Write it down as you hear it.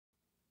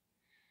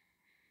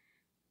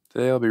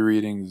Today I'll be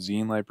reading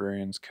Zine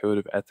Librarians Code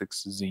of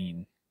Ethics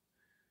Zine.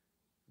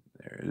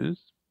 There it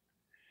is.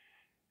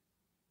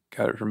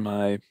 Got it from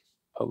my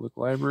public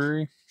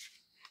library. It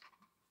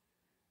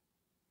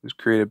was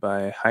created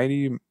by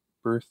Heidy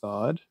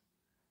Berthoud,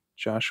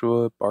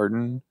 Joshua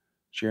Barton,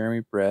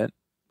 Jeremy Brett,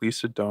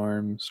 Lisa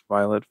Darms,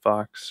 Violet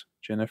Fox,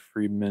 Jenna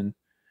Freedman,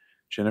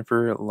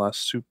 Jennifer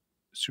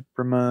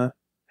LaSuprema,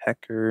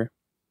 Hecker,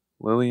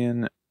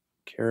 Lillian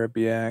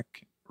Karabaic,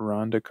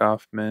 Rhonda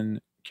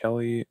Kaufman,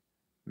 Kelly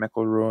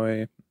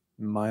McElroy,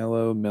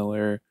 Milo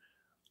Miller,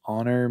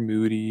 Honor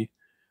Moody,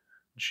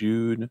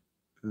 Jude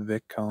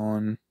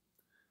Vachon,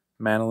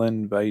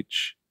 Madeline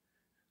Veitch,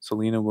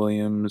 Celina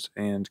Williams,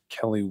 and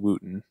Kelly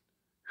Wooten,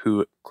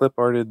 who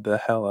clip-arted the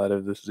hell out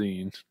of this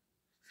zine.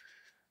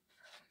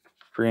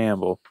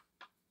 Preamble.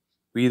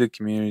 We, the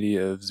community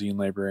of zine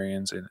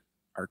librarians and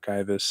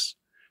archivists,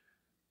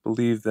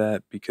 believe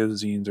that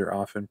because zines are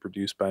often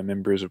produced by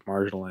members of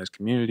marginalized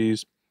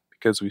communities,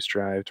 because we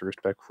strive to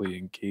respectfully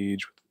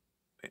engage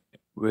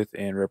with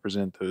and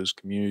represent those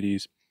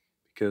communities,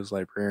 because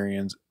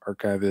librarians,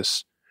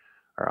 archivists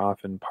are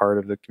often part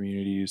of the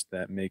communities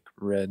that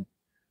make/read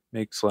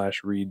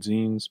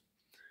zines,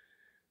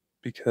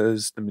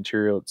 because the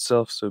material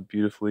itself, so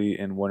beautifully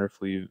and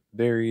wonderfully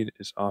varied,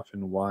 is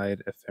often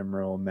wide,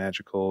 ephemeral,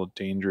 magical,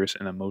 dangerous,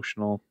 and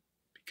emotional,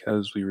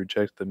 because we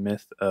reject the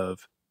myth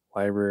of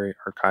library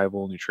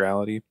archival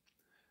neutrality.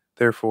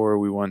 Therefore,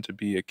 we want to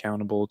be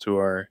accountable to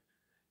our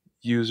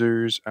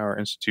users, our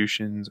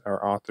institutions,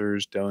 our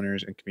authors,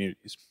 donors, and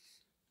communities.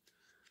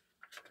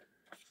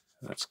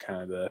 That's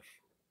kind of the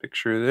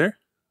picture there.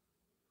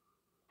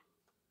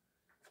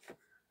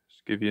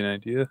 Just give you an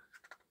idea.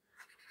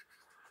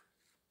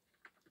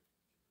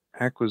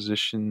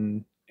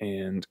 Acquisition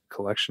and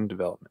collection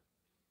development.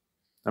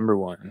 Number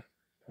 1,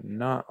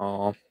 not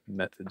all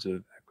methods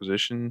of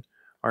acquisition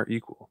are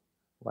equal.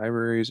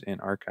 Libraries and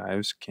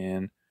archives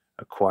can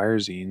acquire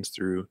zines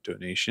through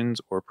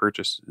donations or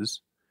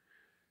purchases.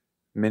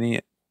 Many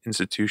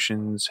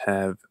institutions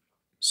have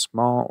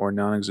small or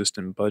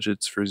non-existent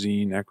budgets for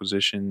zine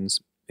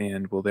acquisitions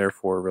and will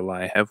therefore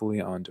rely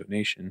heavily on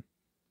donation.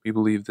 We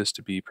believe this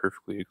to be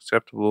perfectly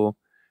acceptable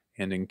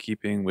and in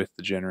keeping with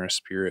the generous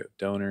spirit of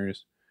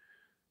donors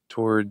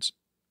towards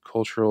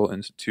cultural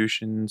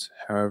institutions.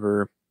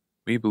 However,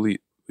 we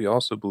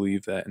also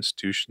believe that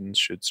institutions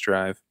should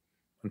strive,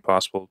 when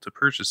possible, to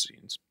purchase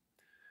zines.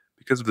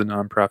 Because of the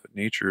nonprofit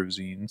nature of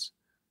zines,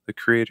 the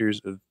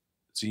creators of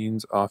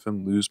zines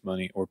often lose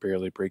money or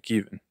barely break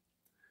even.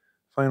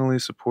 Finally,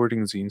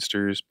 supporting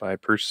zinesters by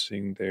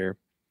purchasing their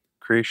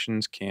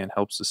creations can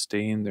help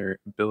sustain their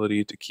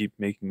ability to keep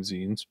making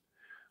zines.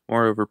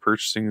 Moreover,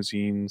 purchasing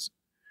zines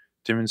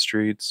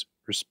demonstrates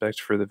respect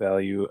for the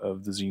value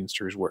of the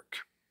zinester's work.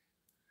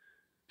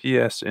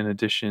 P.S. In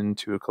addition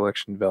to a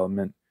collection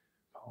development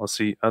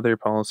policy, other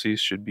policies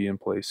should be in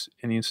place.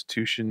 Any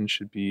institution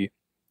should be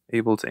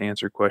able to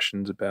answer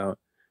questions about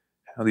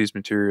how these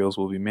materials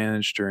will be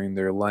managed during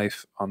their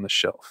life on the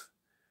shelf,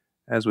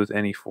 as with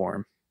any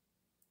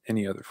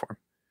other form.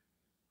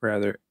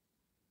 Rather,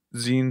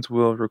 zines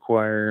will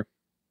require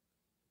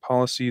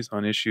policies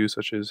on issues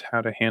such as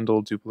how to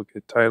handle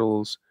duplicate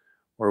titles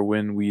or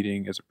when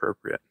weeding is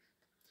appropriate.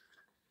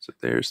 So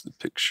there's the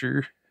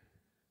picture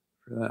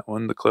for that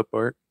one, the clip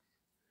art.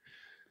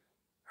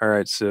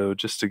 Alright, so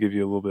just to give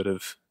you a little bit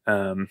of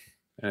an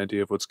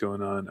idea of what's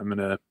going on, I'm going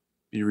to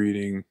be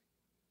reading,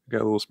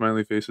 got little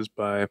smiley faces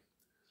by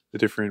the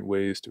different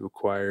ways to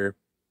acquire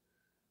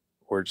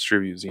or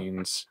distribute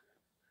zines.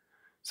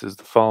 It says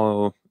the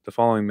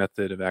following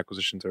method of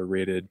acquisitions are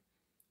rated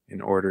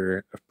in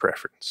order of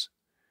preference.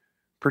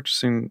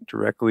 Purchasing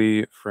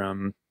directly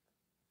from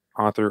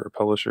author or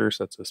publisher,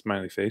 so that's a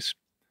smiley face.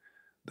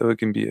 Though it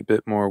can be a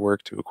bit more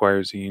work to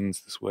acquire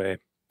zines this way,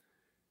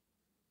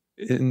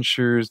 it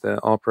ensures that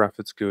all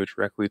profits go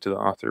directly to the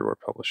author or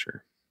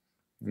publisher.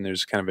 And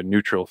there's kind of a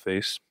neutral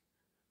face.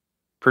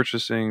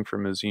 Purchasing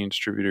from a zine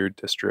distributor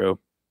distro.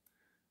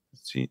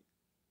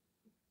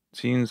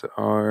 Zines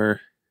are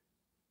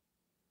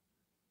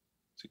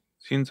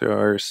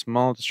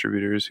small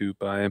distributors who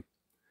buy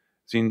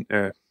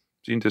zine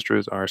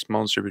distros are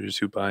small distributors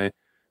who buy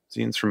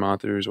zines from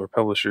authors or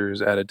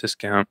publishers at a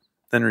discount,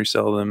 then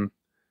resell them.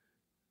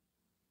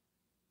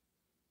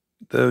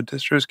 Though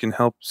distros can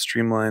help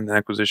streamline the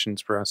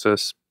acquisitions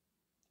process,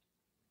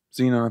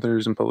 zine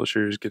authors and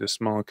publishers get a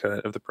small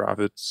cut of the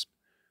profits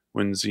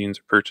when zines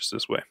are purchased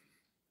this way.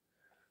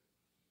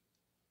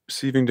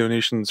 Receiving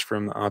donations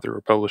from the author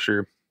or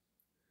publisher,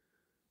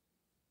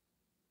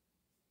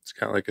 it's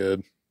got like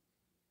a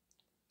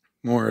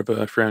more of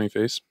a frowny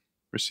face.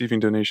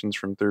 Receiving donations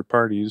from third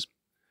parties,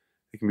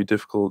 it can be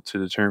difficult to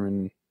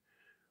determine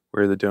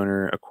where the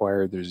donor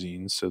acquired their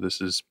zines, so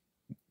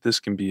this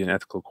can be an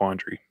ethical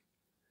quandary.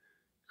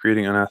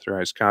 Creating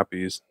unauthorized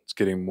copies, it's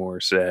getting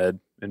more sad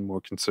and more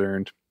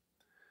concerned.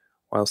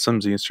 While some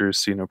zinesters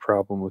see no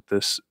problem with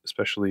this,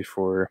 especially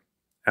for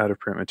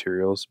out-of-print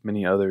materials,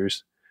 many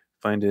others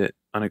find it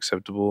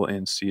unacceptable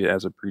and see it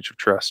as a breach of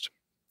trust.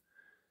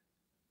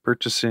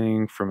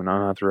 Purchasing from an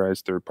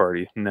unauthorized third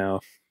party.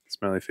 Now,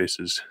 Smiley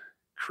faces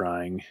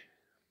crying.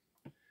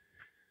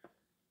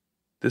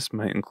 This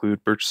might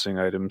include purchasing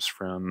items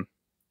from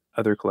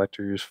other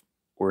collectors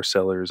or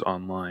sellers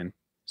online.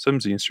 Some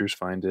zinesters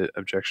find it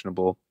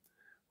objectionable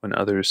when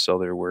others sell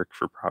their work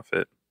for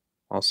profit,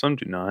 while some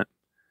do not.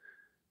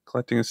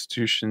 Collecting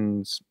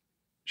institutions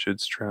should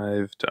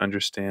strive to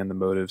understand the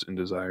motives and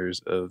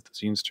desires of the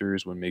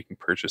zinesters when making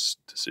purchase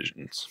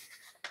decisions.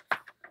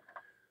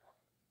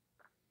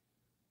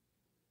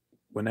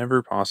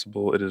 Whenever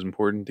possible, it is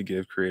important to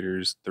give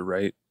creators the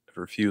right of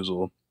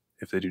refusal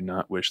if they do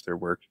not wish their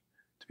work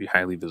to be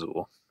highly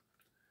visible.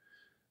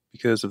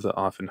 Because of the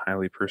often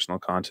highly personal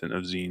content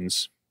of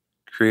zines,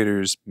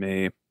 creators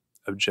may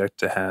object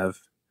to have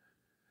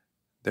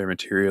their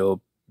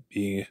material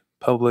be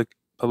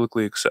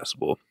publicly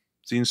accessible.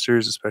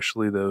 Zinesters,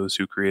 especially those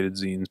who created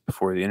zines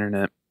before the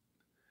internet,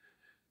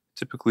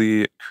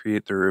 typically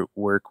create their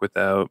work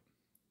without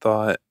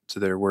thought to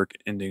their work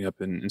ending up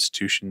in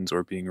institutions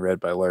or being read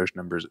by large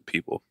numbers of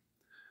people.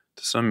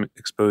 To some,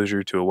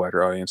 exposure to a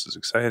wider audience is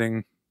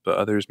exciting, but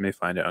others may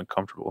find it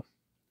uncomfortable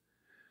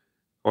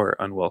or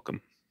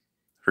unwelcome.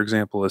 For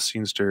example, a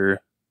zinester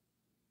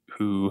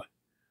who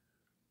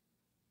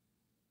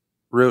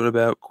wrote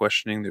about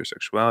questioning their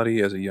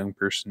sexuality as a young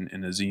person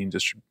in a zine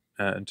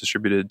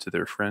distributed to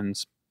their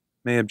friends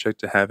may object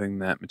to having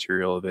that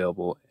material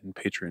available in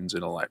patrons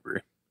in a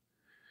library.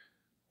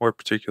 Or a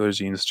particular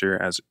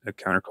zinester, as a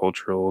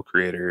countercultural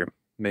creator,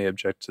 may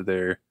object to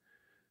their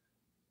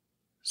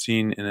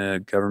zine in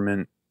a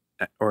government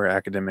or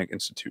academic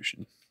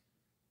institution.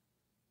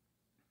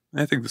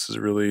 I think this is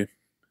really,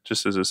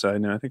 just as a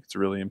side note, I think it's a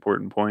really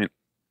important point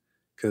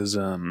because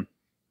I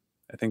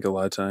think a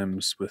lot of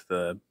times with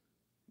the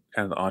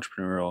kind of the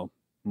entrepreneurial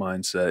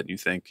mindset, you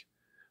think,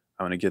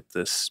 I want to get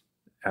this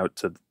out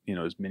to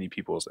as many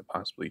people as I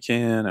possibly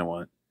can. I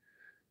want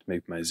to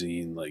make my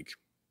zine like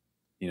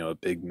a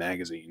big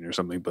magazine or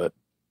something, but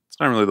it's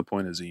not really the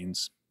point of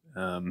zines.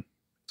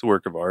 It's a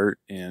work of art,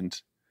 and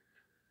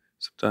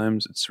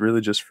sometimes it's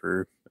really just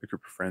for a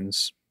group of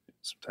friends.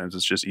 Sometimes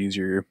it's just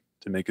easier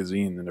to make a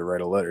zine than to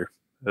write a letter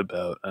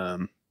about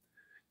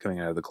coming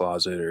out of the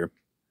closet or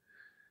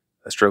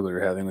a struggle you're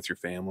having with your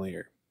family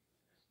or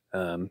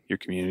your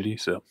community.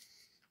 So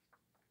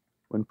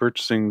when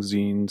purchasing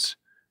zines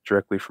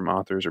directly from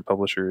authors or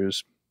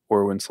publishers,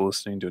 or when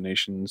soliciting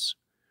donations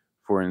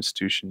for an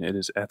institution, it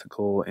is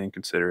ethical and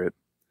considerate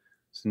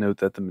to note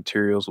that the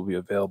materials will be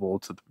available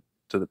to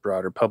the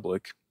broader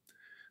public.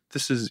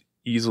 This is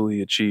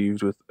easily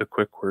achieved with a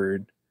quick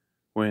word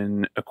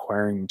when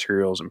acquiring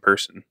materials in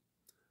person,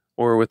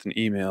 or with an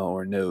email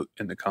or note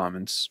in the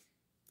comments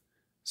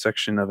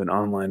section of an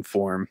online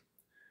form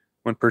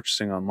when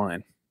purchasing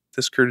online.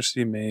 This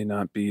courtesy may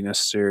not be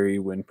necessary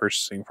when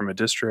purchasing from a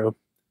distro.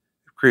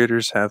 If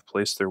creators have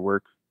placed their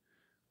work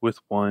with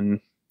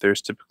one,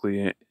 there's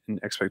typically an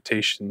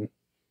expectation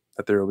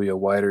that there will be a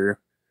wider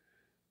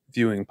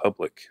viewing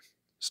public.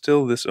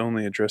 Still, this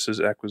only addresses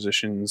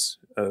acquisitions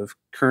of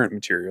current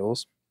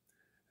materials,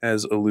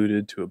 as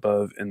alluded to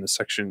above in the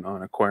section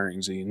on acquiring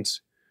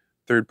zines.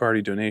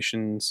 Third-party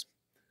donations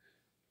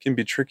can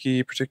be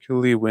tricky,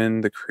 particularly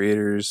when the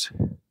creators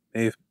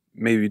may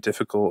be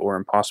difficult or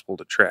impossible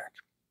to track.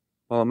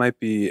 While it might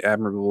be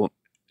an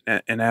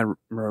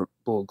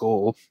admirable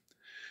goal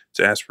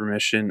to ask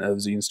permission of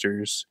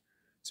zinesters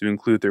to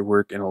include their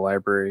work in a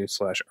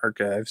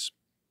library/archives,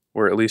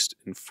 or at least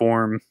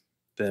inform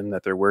them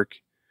that their work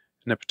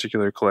in a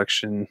particular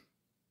collection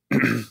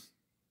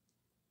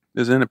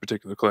is in a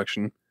particular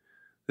collection,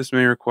 this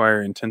may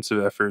require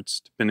intensive efforts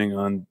depending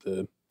on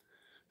the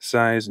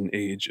size and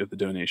age of the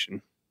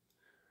donation.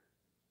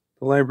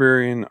 The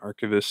librarian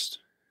archivist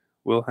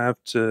will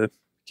have to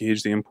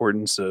gauge the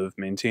importance of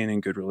maintaining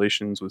good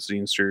relations with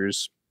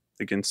zinesters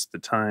against the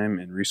time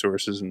and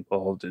resources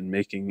involved in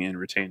making and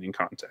retaining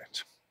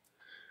contact.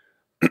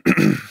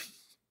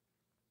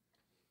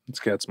 It's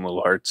got some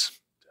little hearts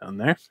down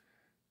there.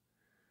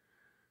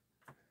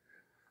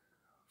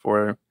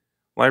 For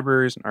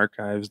libraries and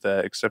archives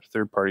that accept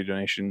third-party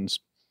donations,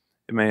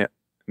 it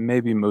may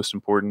be most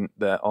important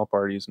that all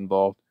parties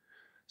involved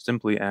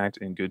simply act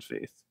in good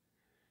faith.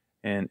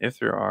 And if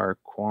there are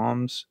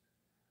qualms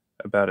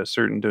about a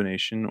certain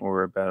donation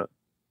or about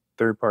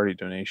third-party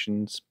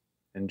donations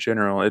in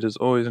general, it is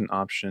always an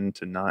option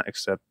to not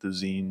accept the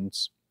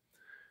zines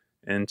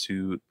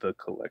into the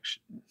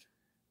collection.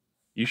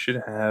 You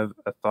should have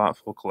a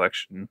thoughtful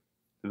collection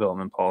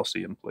development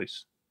policy in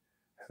place.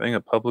 Having a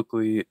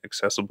publicly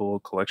accessible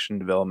collection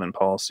development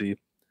policy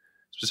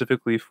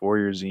specifically for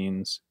your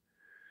zine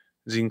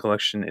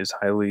collection is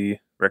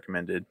highly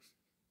recommended.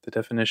 The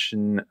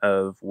definition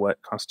of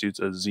what constitutes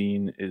a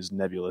zine is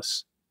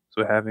nebulous,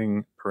 so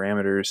having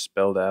parameters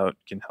spelled out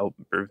can help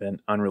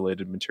prevent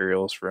unrelated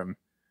materials from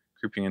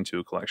grouping into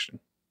a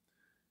collection.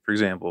 For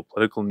example,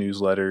 political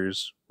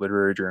newsletters,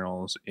 literary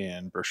journals,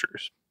 and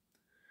brochures,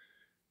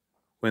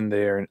 when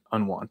they are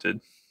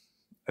unwanted.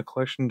 A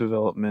collection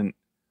development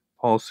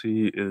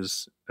policy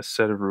is a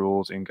set of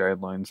rules and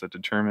guidelines that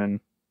determine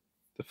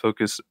the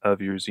focus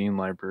of your zine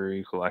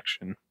library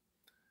collection.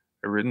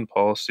 A written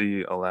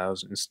policy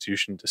allows an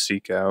institution to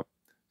seek out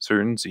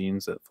certain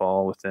zines that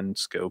fall within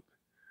scope,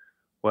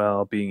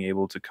 while being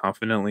able to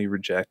confidently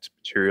reject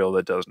material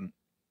that doesn't.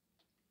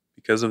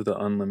 Because of the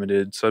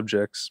unlimited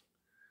subjects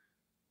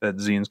that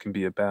zines can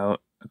be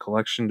about, a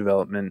collection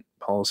development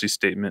policy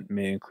statement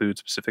may include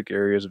specific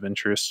areas of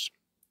interest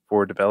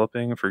for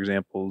developing, for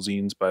example,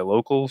 zines by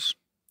locals.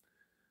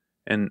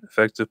 An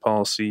effective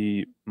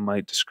policy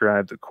might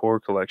describe the core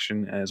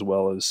collection as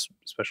well as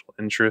special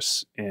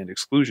interests and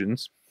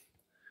exclusions.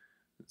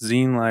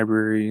 Zine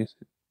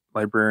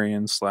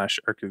librarians /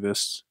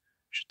 archivists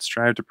should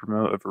strive to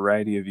promote a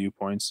variety of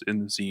viewpoints in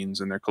the zines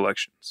and their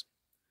collections.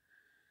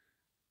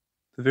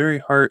 The very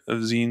heart of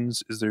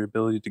zines is their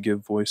ability to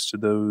give voice to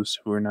those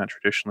who are not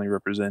traditionally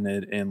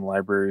represented in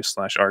libraries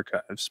 /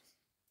 archives,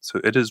 so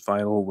it is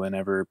vital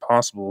whenever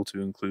possible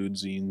to include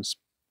zines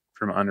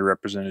from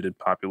underrepresented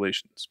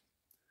populations.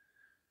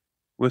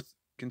 With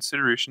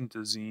consideration to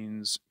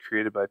zines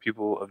created by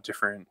people of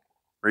different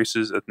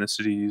races,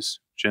 ethnicities,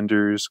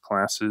 genders,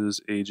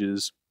 classes,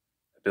 ages,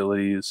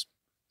 abilities,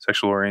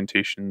 sexual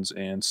orientations,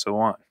 and so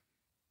on.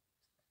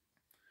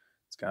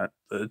 It's got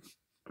the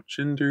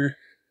gender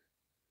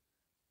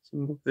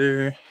symbol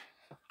there.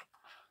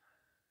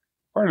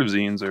 Part of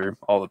zines are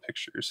all the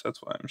pictures.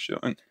 That's why I'm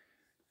showing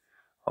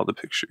all the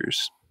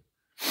pictures.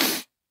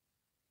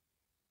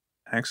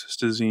 Access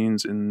to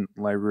zines in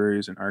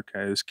libraries and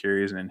archives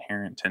carries an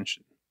inherent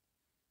tension.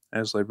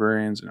 As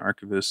librarians and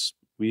archivists,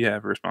 we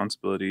have a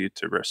responsibility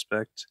to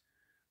respect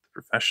the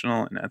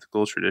professional and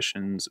ethical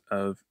traditions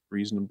of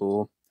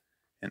reasonable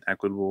and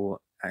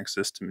equitable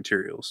access to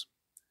materials.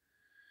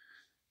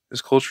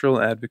 As cultural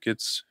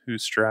advocates who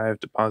strive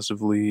to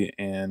positively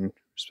and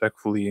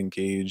respectfully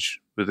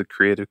engage with the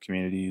creative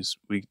communities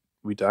we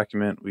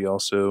document, we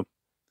also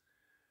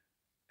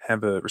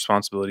have a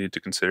responsibility to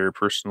consider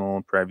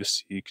personal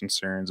privacy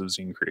concerns of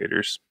zine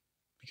creators,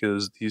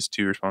 because these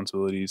two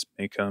responsibilities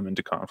may come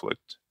into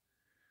conflict.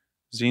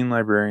 Zine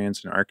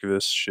librarians and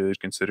archivists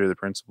should consider the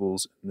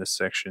principles in this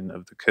section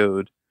of the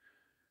code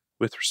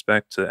with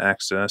respect to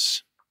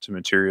access to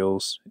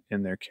materials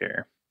in their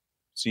care.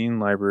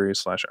 Zine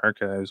libraries /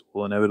 archives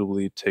will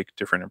inevitably take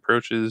different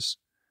approaches,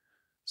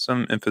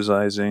 some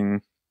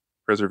emphasizing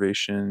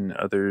preservation,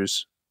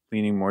 others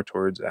leaning more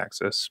towards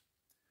access.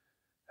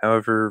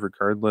 However,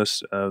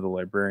 regardless of the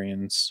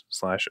librarians /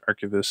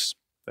 archivists'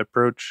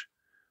 approach,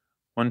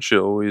 one should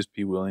always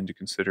be willing to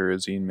consider a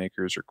zine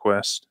maker's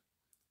request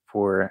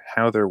for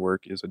how their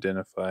work is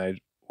identified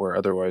or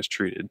otherwise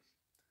treated.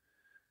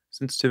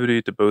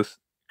 Sensitivity to both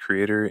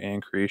creator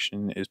and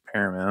creation is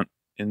paramount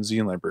in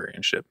zine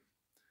librarianship.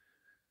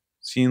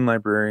 Zine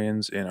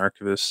librarians and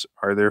archivists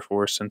are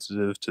therefore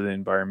sensitive to the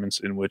environments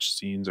in which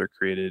zines are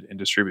created and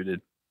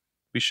distributed.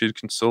 We should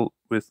consult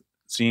with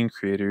zine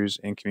creators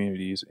and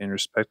communities and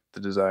respect the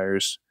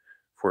desires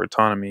for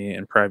autonomy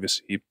and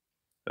privacy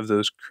of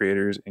those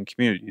creators and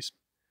communities.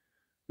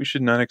 We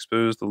should not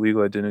expose the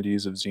legal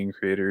identities of zine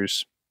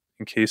creators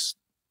in case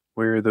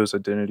where those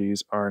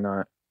identities are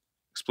not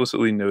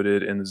explicitly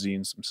noted in the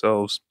zines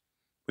themselves.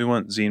 We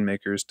want zine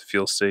makers to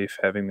feel safe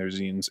having their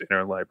zines in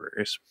our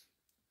libraries.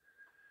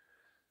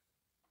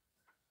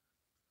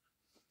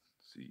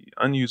 The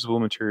unusable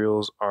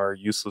materials are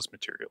useless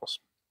materials.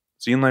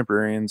 Zine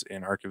librarians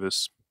and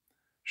archivists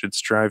should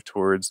strive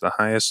towards the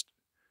highest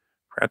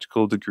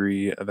practical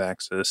degree of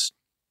access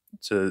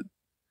to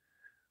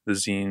the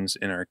zines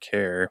in our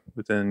care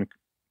within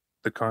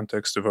the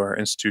context of our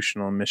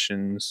institutional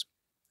missions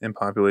and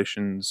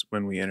populations.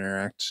 When we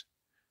interact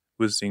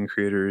with zine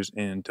creators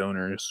and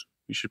donors,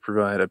 we should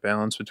provide a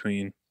balance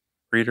between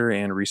reader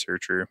and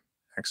researcher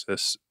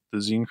access the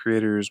zine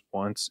creators'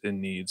 wants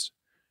and needs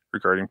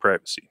regarding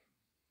privacy.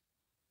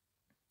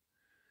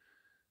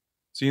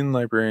 Zine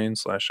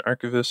librarians /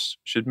 archivists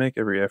should make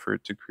every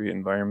effort to create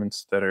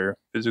environments that are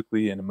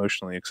physically and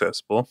emotionally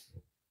accessible,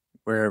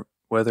 where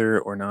whether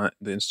or not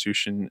the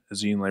institution a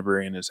zine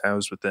librarian is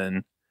housed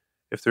within,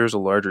 if there is a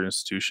larger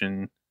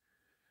institution,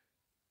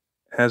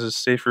 has a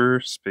safer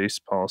space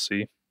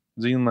policy.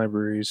 Zine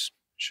libraries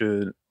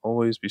should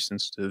always be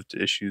sensitive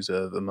to issues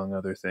of, among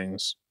other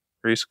things,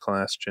 race,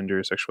 class,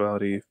 gender,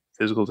 sexuality,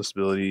 physical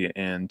disability,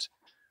 and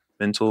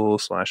mental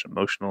 /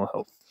 emotional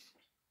health.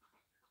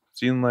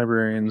 Zine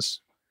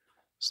librarians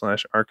 /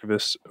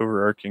 archivists'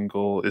 overarching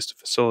goal is to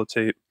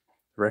facilitate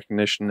the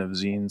recognition of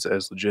zines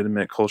as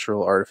legitimate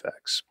cultural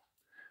artifacts,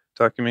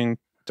 documenting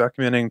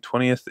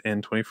 20th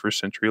and 21st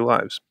century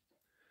lives.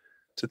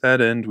 To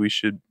that end, we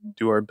should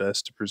do our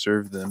best to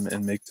preserve them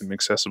and make them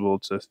accessible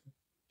to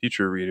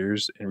future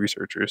readers and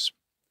researchers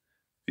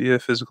via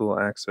physical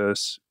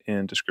access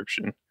and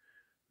description.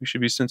 We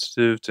should be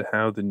sensitive to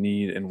how the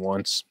need and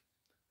wants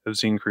of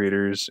zine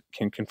creators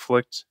can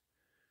conflict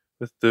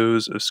with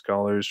those of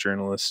scholars,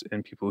 journalists,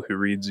 and people who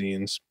read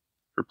zines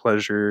for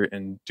pleasure,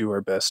 and do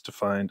our best to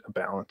find a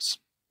balance,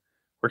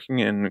 working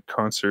in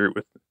concert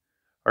with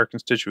our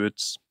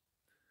constituents,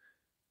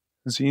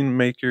 zine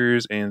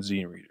makers, and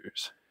zine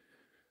readers.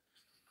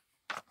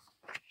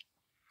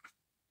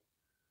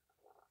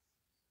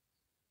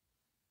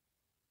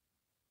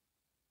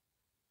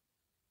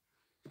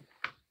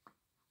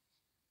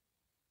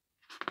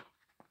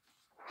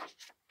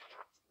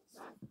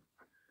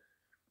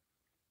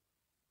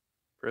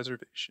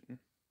 Preservation.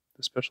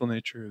 The special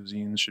nature of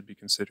zines should be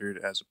considered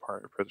as a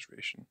part of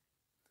preservation.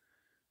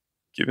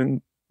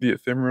 Given the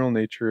ephemeral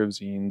nature of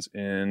zines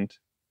any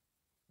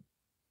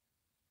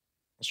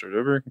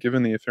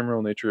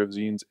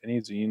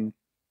zine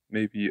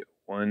may be a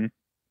one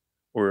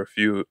or a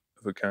few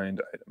of a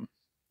kind item.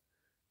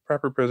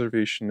 Proper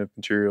preservation of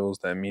materials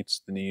that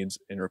meets the needs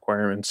and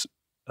requirements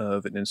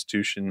of an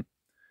institution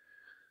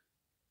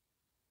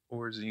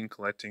or zine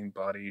collecting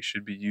body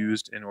should be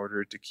used in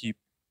order to keep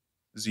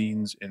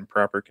zines in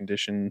proper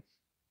condition,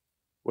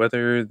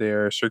 whether they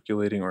are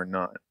circulating or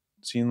not.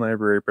 Zine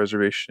library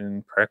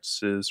preservation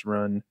practices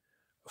run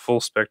a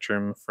full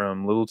spectrum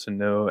from little to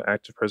no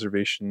active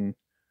preservation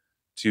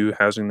to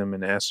housing them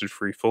in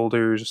acid-free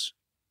folders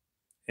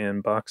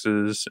and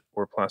boxes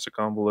or plastic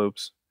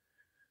envelopes.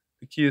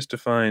 The key is to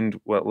find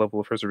what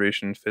level of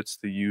preservation fits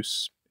the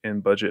use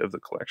and budget of the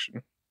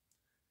collection.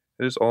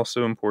 It is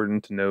also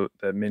important to note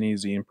that many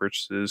zine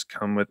purchases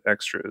come with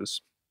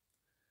extras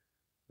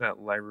that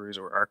libraries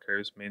or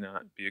archives may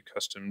not be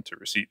accustomed to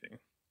receiving.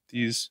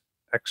 These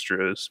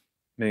extras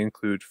may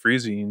include free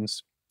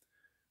zines,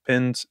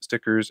 pins,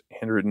 stickers,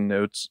 handwritten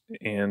notes,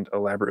 and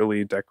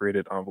elaborately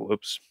decorated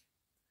envelopes.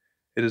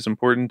 It is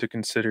important to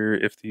consider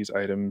if these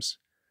items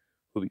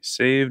will be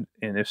saved,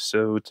 and if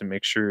so, to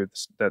make sure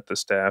that the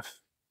staff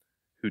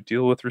who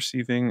deal with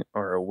receiving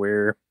are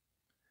aware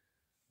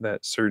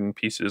that certain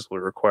pieces will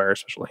require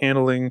special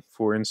handling.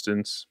 For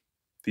instance,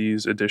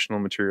 these additional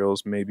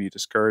materials may be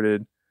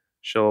discarded,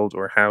 shelved,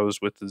 or housed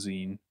with the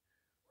zine,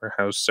 or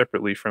housed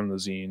separately from the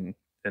zine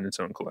in its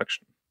own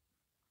collection.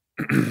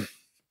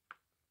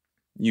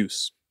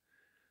 Use.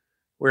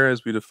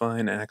 Whereas we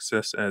define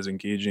access as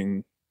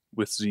engaging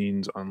with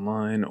zines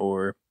online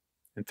or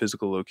in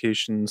physical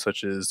locations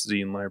such as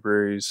zine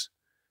libraries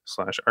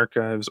 /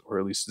 archives, or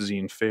at least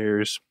zine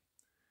fairs,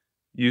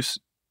 use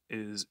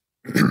is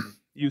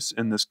use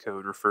in this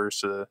code refers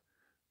to the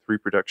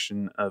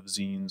reproduction of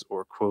zines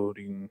or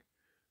quoting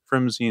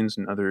from zines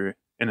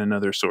in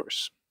another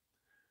source.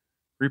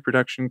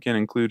 Reproduction can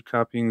include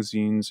copying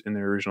zines in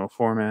their original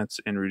formats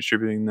and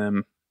redistributing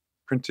them,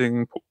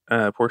 printing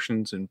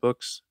portions in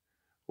books,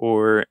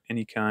 or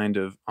any kind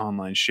of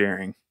online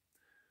sharing.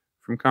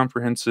 From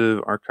comprehensive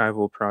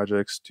archival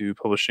projects to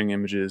publishing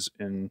images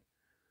in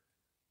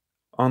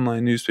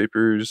online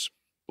newspapers,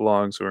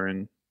 blogs,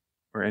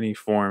 or any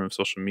form of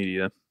social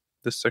media,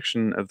 this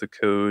section of the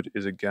code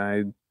is a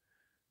guide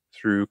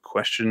through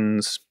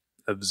questions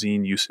of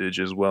zine usage,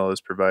 as well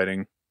as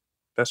providing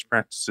best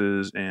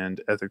practices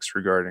and ethics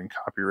regarding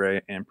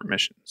copyright and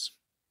permissions.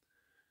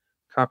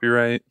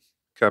 Copyright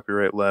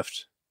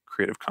left,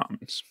 Creative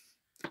Commons.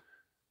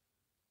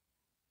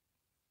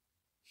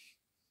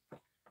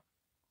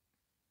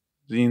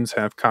 Zines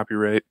have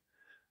copyright,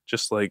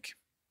 just like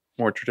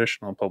more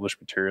traditional published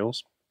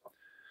materials.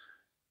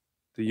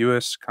 The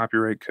U.S.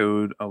 Copyright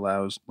Code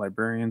allows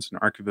librarians and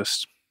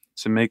archivists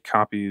to make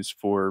copies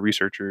for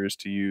researchers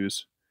to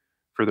use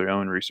for their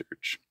own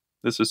research.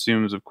 This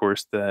assumes, of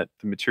course, that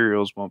the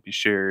materials won't be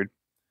shared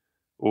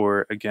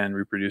or, again,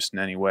 reproduced in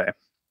any way.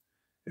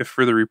 If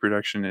further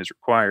reproduction is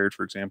required,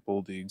 for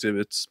example, the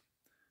exhibits,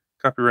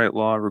 copyright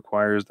law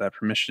requires that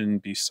permission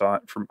be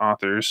sought from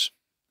authors.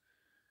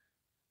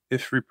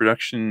 If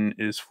reproduction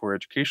is for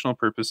educational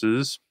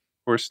purposes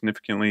or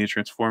significantly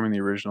transforming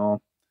the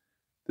original,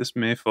 this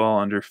may fall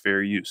under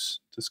fair use,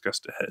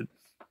 discussed ahead.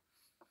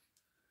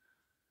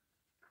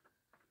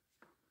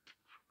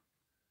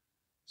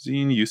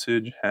 Zine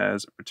usage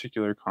has a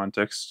particular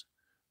context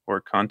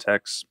or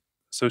contexts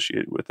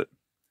associated with it.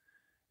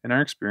 In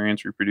our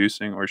experience,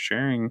 reproducing or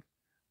sharing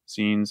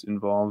zines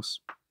involves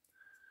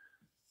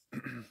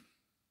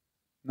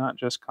not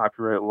just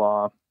copyright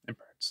law and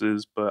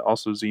practices, but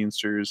also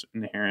zinesters'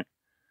 inherent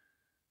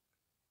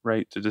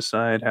right to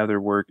decide how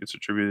their work is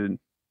attributed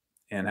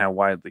and how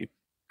widely,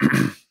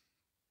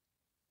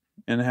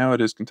 and how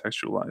it is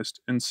contextualized.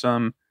 In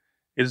some,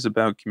 it is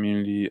about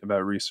community,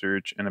 about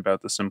research, and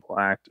about the simple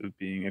act of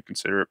being a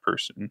considerate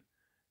person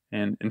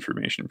and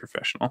information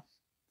professional.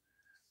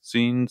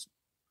 Zines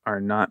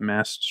are not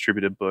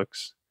mass-distributed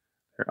books.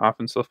 They're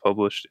often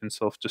self-published and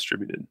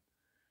self-distributed,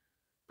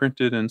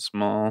 printed in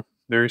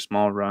very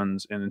small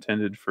runs and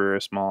intended for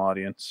a small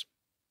audience.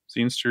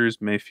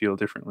 Zinesters may feel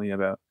differently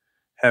about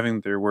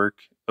having their work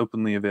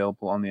openly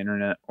available on the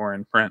internet or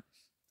in print,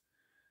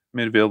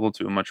 made available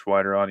to a much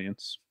wider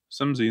audience.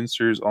 Some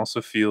zinesters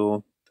also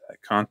feel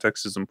that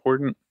context is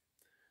important.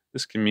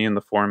 This can mean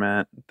the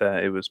format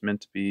that it was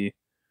meant to be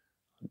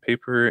on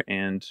paper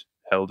and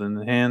held in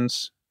the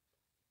hands,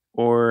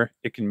 or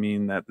it can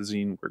mean that the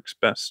zine works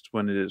best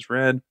when it is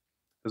read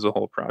as a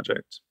whole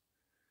product,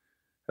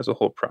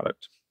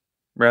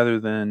 rather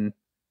than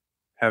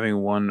having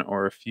one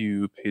or a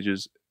few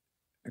pages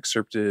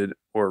excerpted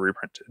or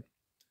reprinted.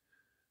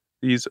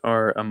 These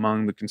are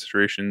among the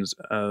considerations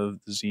of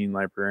the zine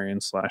librarian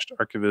 /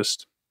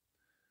 archivist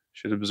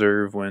should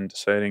observe when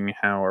deciding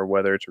how or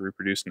whether to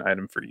reproduce an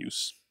item for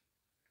use.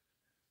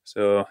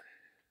 So,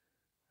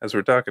 as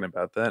we're talking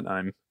about that,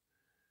 I'm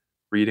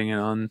reading it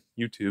on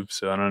YouTube,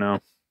 so I don't know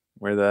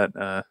where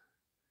that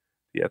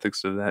the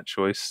ethics of that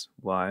choice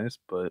lies,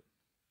 but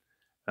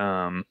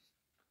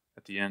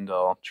at the end,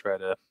 I'll try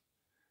to,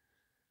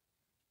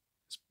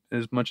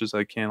 as much as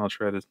I can, I'll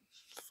try to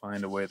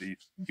find a way that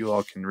you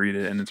all can read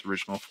it in its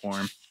original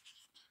form.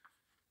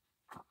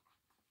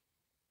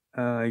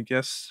 I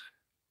guess.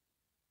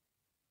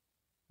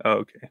 Oh,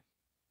 okay.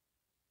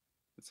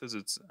 It says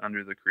it's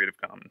under the Creative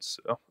Commons,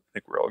 so I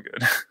think we're all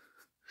good.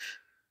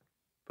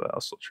 But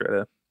I'll still try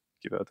to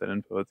give out that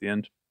info at the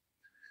end.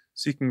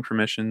 Seeking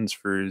permissions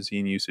for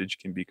zine usage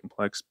can be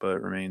complex,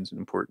 but remains an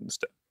important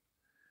step.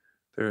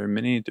 There are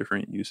many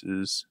different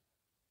uses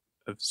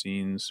of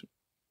zines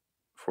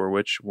for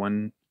which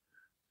one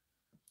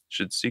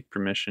should seek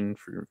permission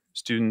for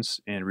students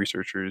and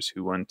researchers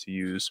who want to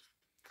use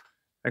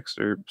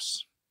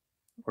excerpts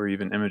or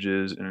even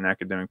images in an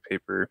academic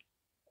paper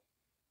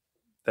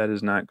that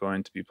is not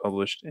going to be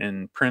published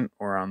in print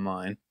or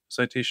online.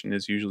 Citation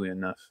is usually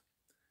enough.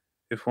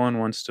 If one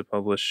wants to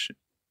publish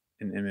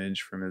an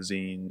image from a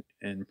zine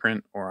in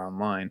print or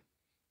online,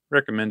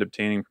 recommend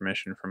obtaining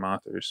permission from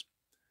authors.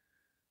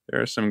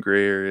 There are some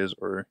gray areas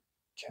or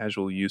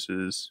casual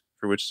uses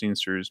for which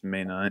zinesters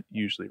may not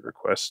usually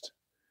request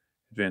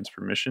advance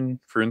permission.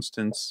 For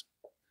instance,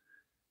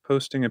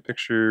 posting a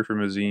picture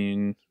from a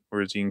zine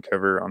or a zine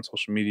cover on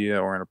social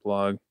media or on a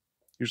blog,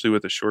 usually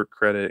with a short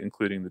credit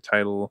including the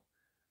title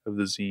of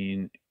the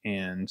zine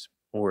and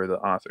or the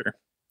author.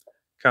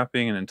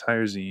 Copying an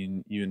entire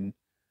zine, even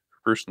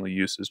for personal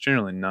use, is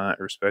generally not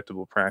a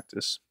respectable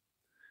practice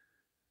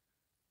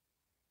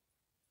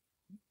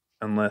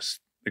unless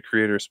the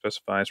creator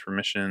specifies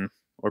permission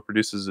or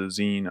produces a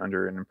zine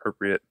under an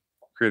appropriate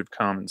Creative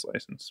Commons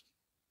license.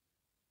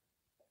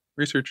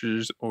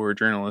 Researchers or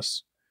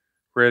journalists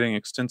writing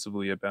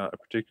extensively about a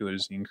particular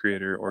zine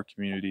creator or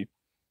community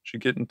should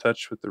get in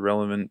touch with the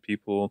relevant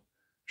people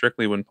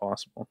directly when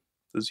possible.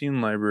 The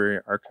Zine Library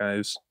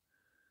archives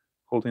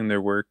holding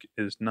their work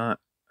is not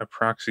a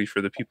proxy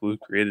for the people who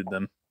created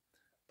them,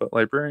 but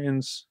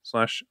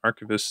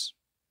librarians/archivists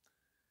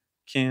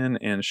can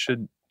and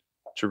should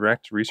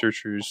direct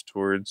researchers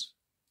towards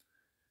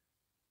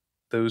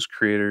those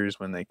creators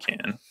when they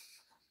can.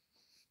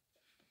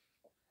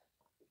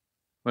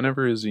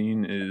 Whenever a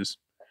zine is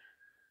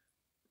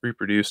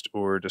reproduced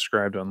or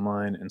described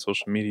online in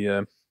social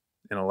media,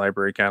 in a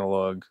library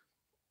catalog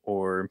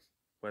or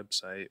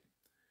website,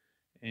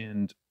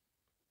 and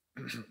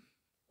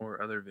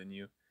or other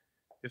venue,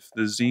 if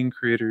the zine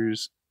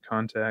creators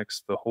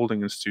contacts the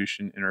holding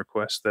institution and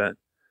requests that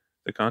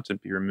the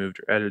content be removed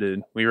or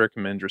edited, we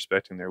recommend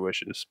respecting their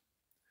wishes.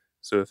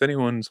 So if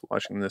anyone's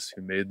watching this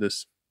who made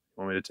this,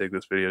 want me to take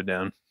this video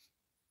down,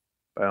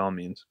 by all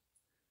means.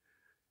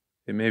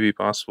 It may be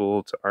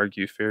possible to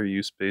argue fair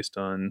use based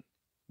on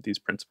these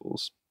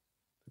principles.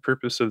 The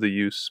purpose of the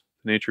use,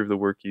 the nature of the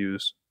work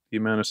used, the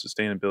amount of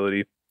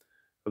sustainability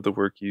of the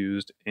work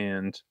used,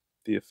 and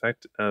the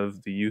effect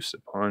of the use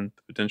upon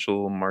the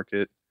potential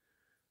market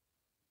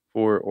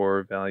for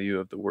or value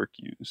of the work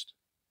used.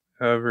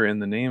 However, in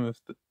the name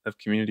of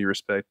community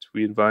respect,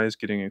 we advise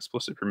getting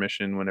explicit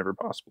permission whenever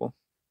possible.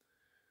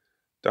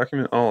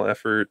 Document all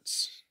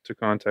efforts to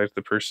contact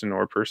the person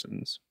or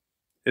persons.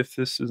 If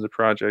this is a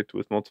project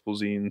with multiple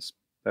zines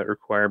that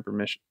require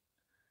permission,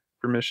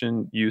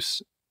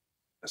 use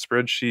a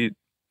spreadsheet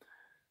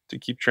to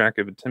keep track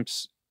of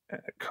attempts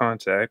at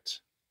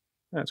contact.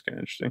 That's kind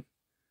of interesting.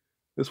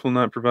 This will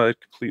not provide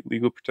complete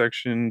legal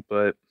protection,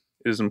 but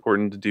it is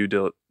important to do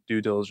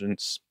due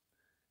diligence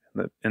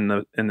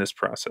in this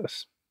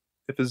process.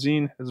 If a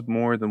zine has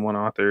more than one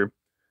author,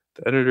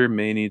 the editor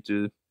may need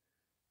to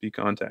be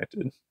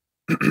contacted.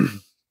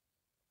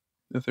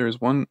 If there is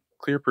one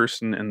clear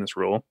person in this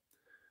role,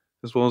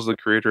 as well as the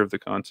creator of the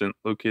content,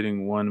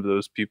 locating one of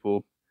those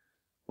people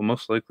will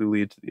most likely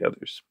lead to the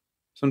others.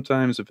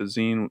 Sometimes, if a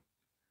zine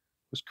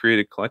was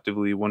created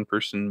collectively, one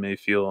person may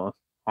feel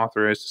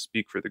authorized to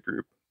speak for the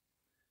group.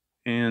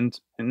 And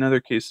in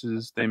other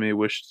cases, they may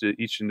wish to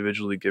each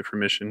individually give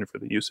permission for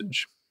the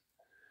usage.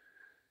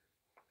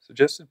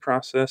 Suggested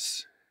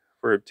process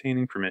for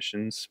obtaining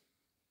permissions.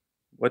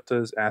 What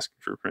does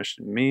asking for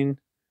permission mean?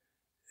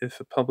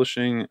 If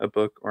publishing a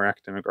book or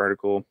academic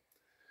article,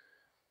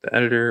 the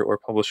editor or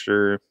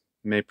publisher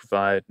may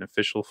provide an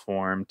official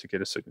form to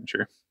get a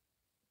signature.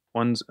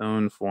 One's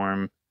own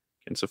form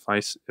can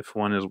suffice if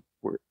one is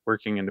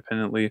working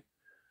independently.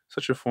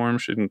 Such a form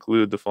should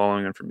include the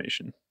following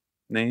information: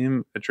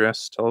 name,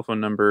 address, telephone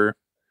number,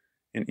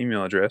 and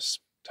email address,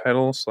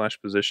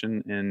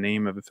 title/position, and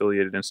name of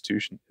affiliated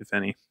institution, if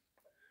any.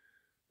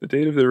 The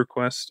date of the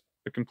request,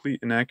 a complete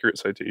and accurate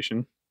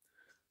citation,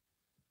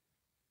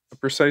 a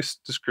precise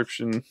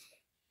description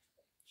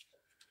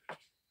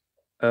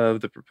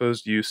of the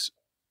proposed use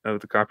of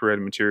the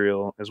copyrighted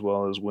material, as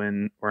well as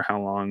when or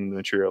how long the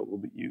material will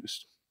be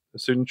used. A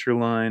signature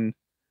line,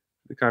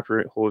 the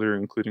copyright holder,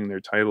 including their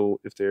title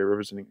if they are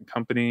representing a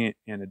company,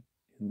 and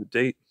the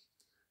date.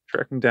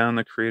 Tracking down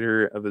the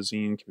creator of a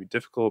zine can be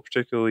difficult,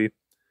 particularly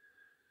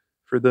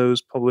for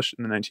those published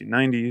in the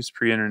 1990s,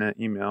 pre-internet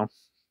email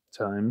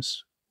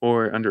times,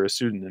 or under a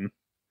pseudonym.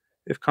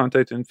 If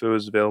contact info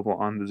is available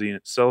on the zine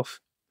itself,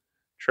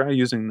 try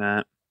using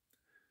that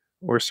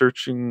or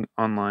searching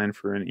online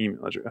for an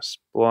email address,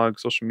 blog,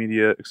 social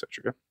media,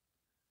 etc.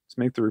 To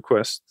make the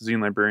request, the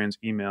Zine Librarians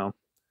email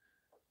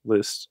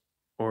list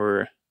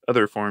or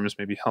other forms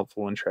may be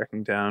helpful in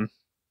tracking down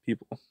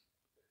people.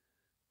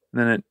 And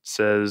then it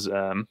says,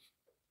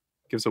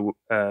 gives a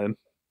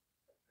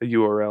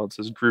URL. It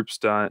says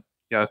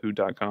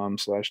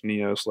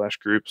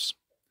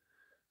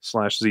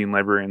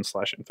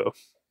groups.yahoo.com/neo/groups/Zine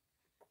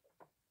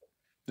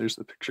There's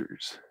the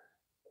pictures.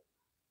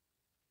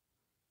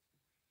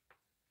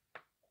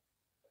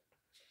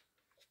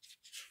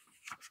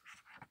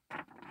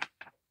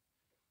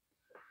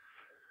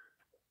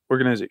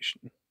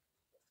 Organization.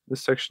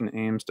 This section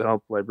aims to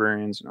help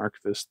librarians and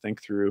archivists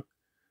think through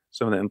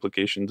some of the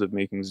implications of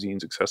making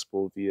zines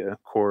accessible via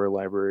core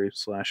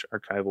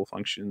library/archival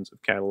functions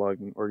of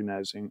cataloging,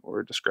 organizing,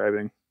 or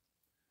describing.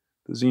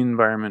 The zine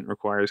environment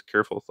requires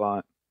careful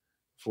thought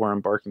before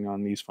embarking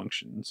on these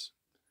functions.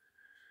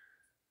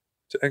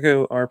 To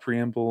echo our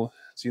preamble,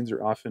 zines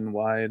are often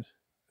wide,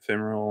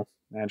 ephemeral,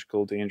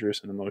 magical, dangerous,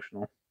 and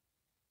emotional.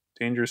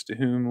 Dangerous to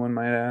whom, one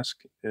might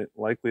ask? It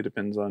likely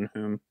depends on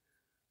whom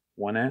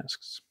one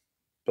asks.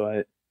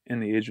 But in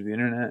the age of the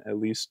internet, at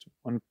least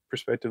one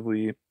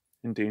prospectively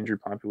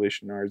endangered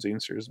population are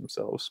zinesters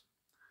themselves.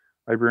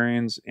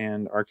 Librarians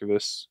and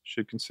archivists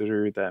should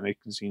consider that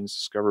making zines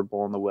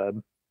discoverable on the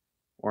web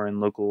or in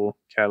local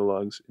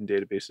catalogs and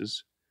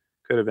databases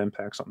could have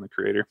impacts on the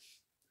creator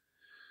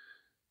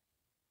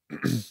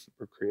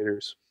or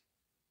creators.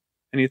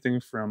 Anything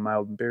from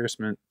mild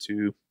embarrassment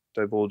to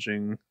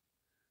divulging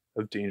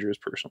of dangerous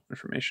personal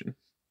information.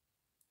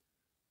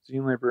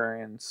 Zine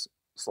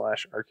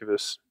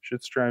librarians/archivists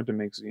should strive to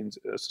make zines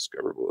as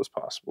discoverable as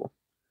possible,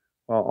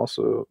 while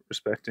also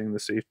respecting the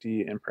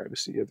safety and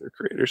privacy of their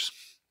creators.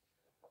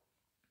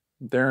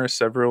 There are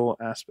several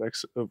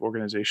aspects of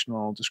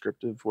organizational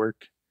descriptive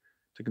work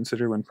to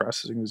consider when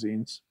processing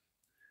zines.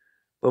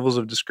 Levels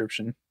of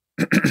description.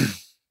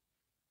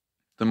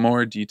 The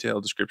more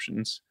detailed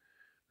descriptions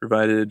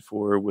provided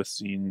for with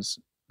zines,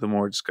 the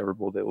more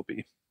discoverable they will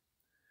be.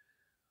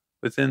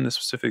 Within the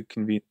specific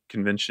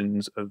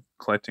conventions of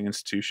collecting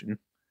institution,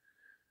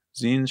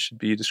 zines should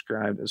be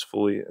described as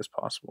fully as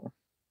possible,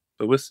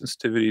 but with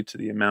sensitivity to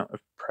the amount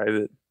of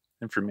private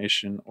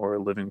information or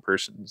living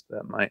persons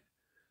that might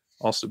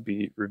also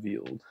be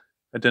revealed.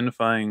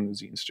 Identifying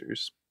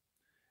zinesters.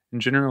 In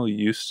general,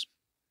 use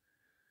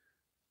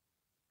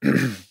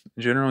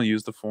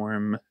the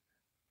form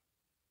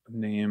of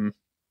name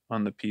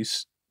on the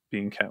piece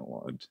being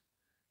cataloged.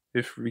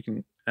 If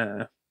reconciling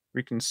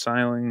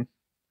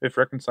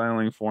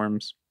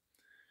forms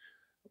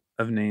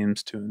of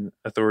names to an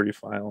authority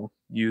file,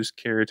 use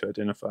care to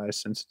identify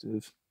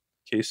sensitive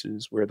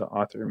cases where the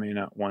author may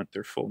not want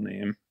their full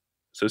name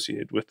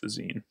associated with the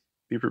zine.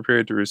 Be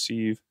prepared to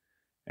receive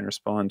and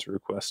respond to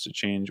requests to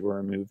change or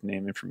remove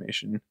name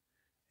information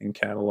in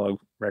catalog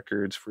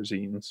records for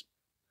zines.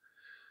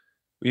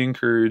 We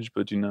encourage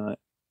but do not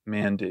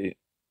mandate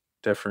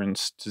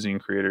deference to zine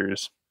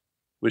creators'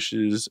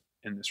 wishes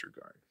in this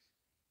regard.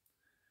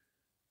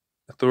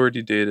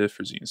 Authority data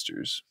for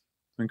zinesters.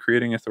 When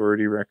creating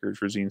authority record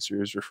for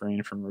zinesters,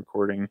 refrain from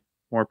recording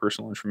more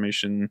personal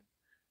information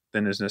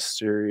than is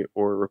necessary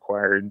or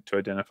required to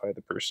identify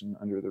the person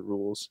under the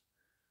rules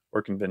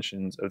or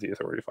conventions of the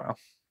authority file.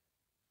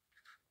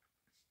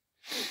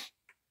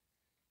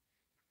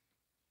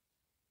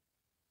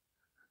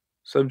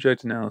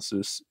 Subject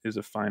analysis is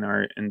a fine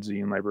art in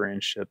zine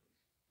librarianship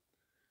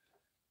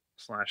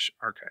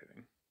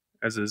 /archiving.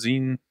 As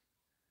zine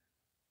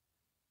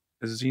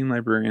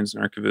librarians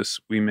and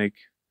archivists, we make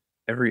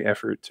every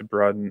effort to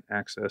broaden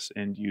access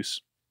and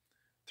use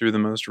through the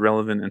most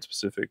relevant and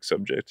specific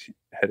subject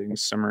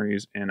headings,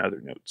 summaries, and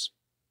other notes.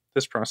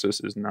 This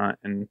process is not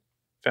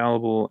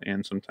infallible,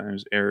 and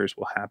sometimes errors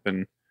will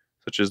happen,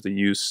 such as the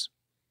use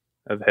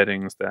of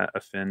headings that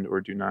offend or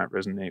do not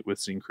resonate with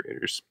zine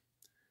creators.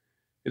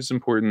 It's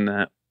important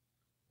that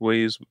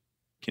ways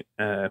be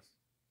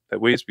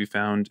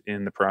found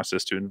in the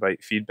process to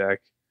invite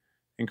feedback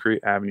and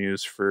create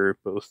avenues for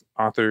both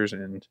authors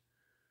and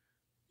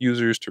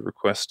users to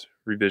request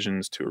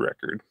revisions to a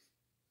record.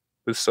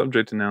 With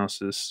subject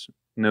analysis,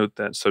 note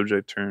that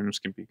subject terms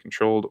can be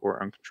controlled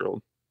or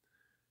uncontrolled.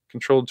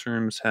 Controlled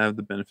terms have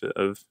the benefit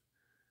of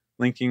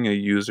linking a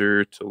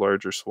user to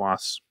larger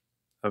swaths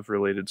of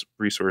related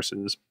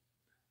resources.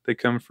 They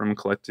come from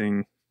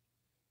controlled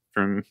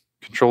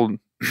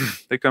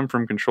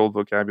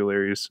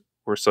vocabularies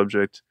or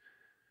subject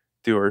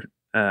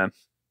thesauri,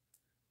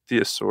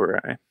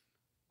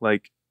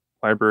 like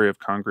Library of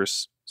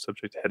Congress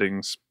subject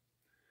headings,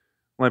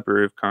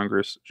 Library of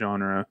Congress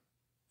genre,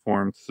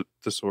 form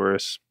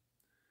thesaurus,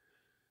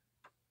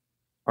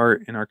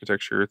 art and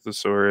architecture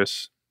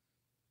thesaurus,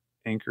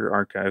 anchor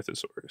archive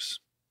thesaurus.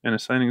 In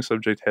assigning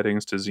subject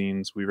headings to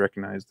zines, we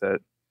recognize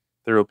that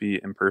there will be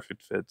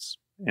imperfect fits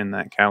and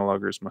that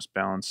catalogers must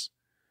balance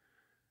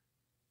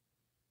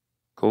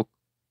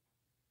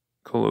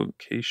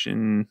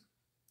collocation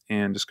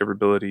and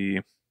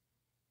discoverability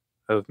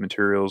of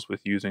materials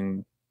with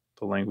using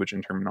the language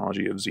and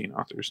terminology of zine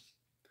authors.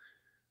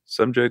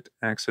 Subject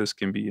access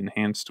can be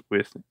enhanced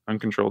with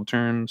uncontrolled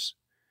terms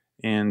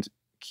and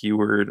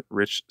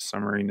keyword-rich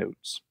summary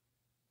notes.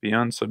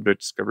 Beyond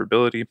subject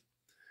discoverability,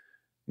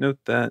 note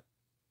that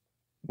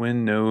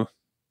when no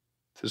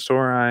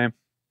thesauri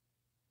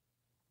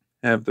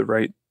have the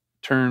right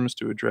terms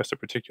to address a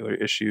particular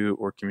issue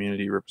or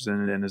community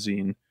represented in a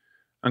zine,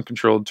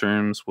 uncontrolled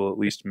terms will at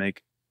least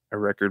make a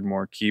record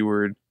more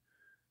keyword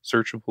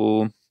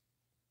searchable.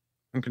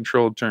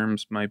 Uncontrolled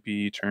terms might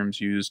be terms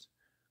used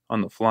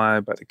on the fly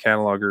by the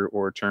cataloger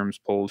or terms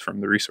pulled from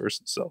the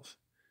resource itself.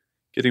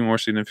 Getting more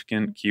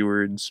significant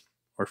keywords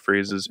or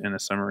phrases in a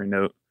summary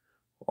note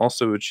will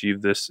also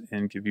achieve this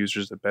and give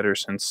users a better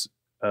sense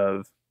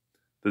of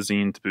the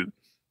zine to boot.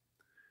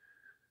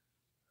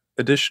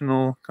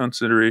 Additional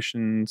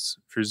considerations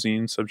for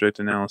zine subject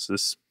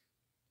analysis.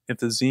 If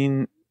the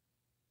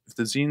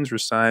zines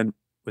reside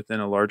within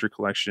a larger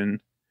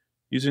collection,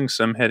 using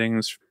some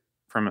headings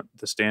from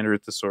the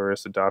standard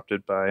thesaurus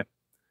adopted by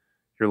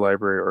your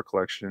library or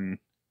collection,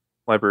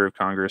 Library of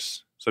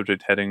Congress,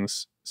 subject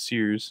headings,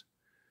 Sears,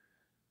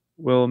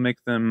 will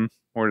make them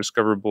more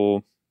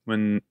discoverable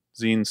when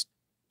zines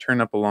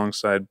turn up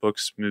alongside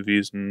books,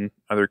 movies, and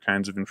other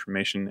kinds of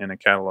information in a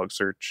catalog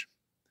search.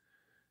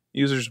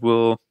 Users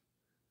will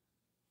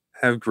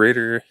have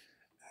greater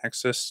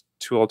access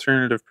to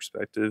alternative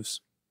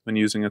perspectives when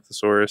using a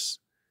thesaurus.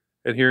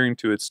 Adhering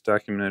to its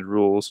documented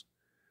rules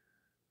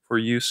for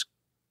use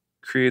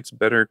creates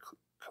better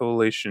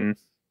collocation,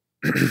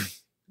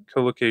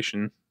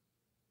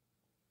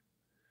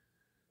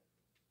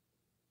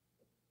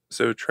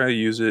 so try to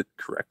use it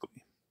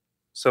correctly.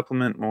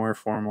 Supplement more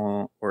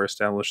formal or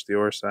established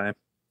thesauri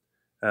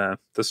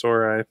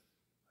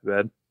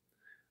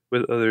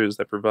with others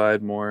that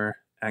provide more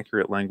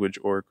accurate language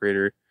or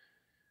greater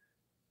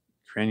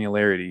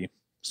granularity.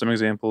 Some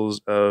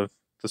examples of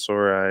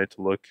thesauri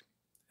to look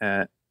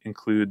at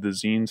include the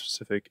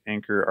zine-specific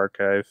Anchor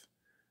Archive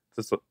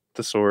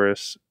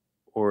thesaurus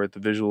or the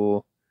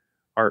visual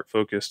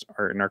art-focused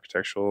art and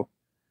architecture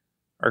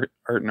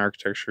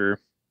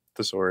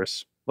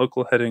thesaurus.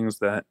 Local headings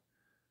that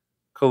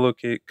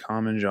collocate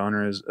common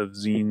genres of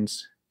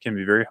zines can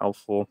be very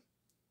helpful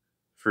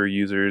for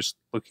users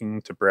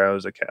looking to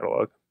browse a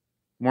catalog.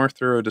 More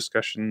thorough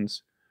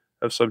discussions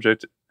of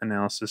subject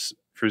analysis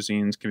for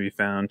zines can be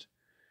found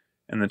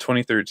in the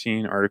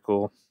 2013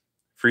 article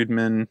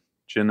Freedman,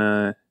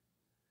 Jenna,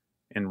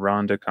 and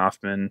Rhonda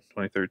Kaufman,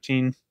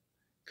 2013,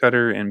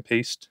 Cutter and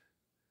Paste,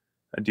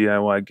 a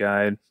DIY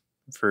guide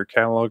for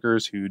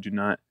catalogers who do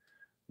not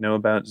know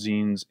about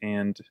zines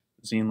and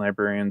zine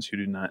librarians who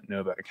do not know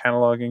about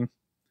cataloging,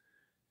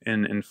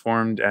 in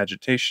Informed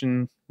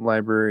Agitation,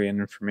 Library and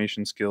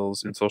Information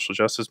Skills in Social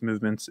Justice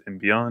Movements and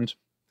Beyond,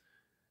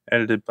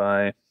 edited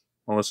by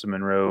Melissa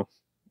Monroe,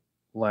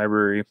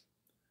 Library,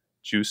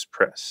 Juice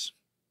Press.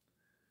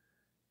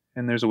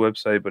 And there's a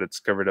website, but it's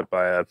covered up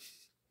by a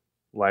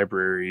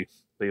library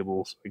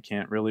label, so I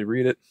can't really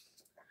read it.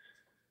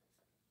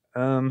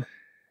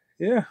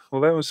 Yeah,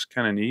 well, that was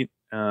kind of neat.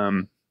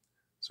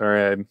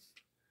 Sorry I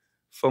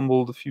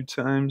fumbled a few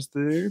times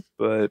there,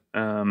 but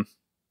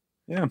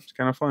yeah, it's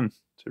kind of fun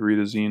to read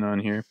a zine on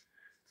here.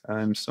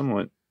 I'm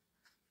somewhat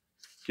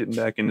getting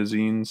back into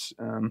zines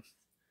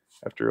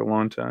after a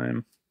long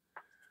time.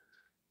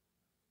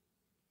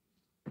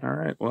 All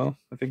right, well,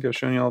 I think I've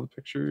shown you all the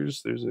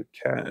pictures. There's a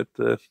cat at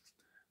the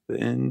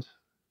end.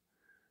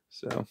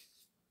 So,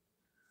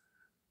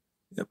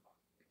 yep,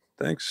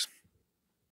 thanks.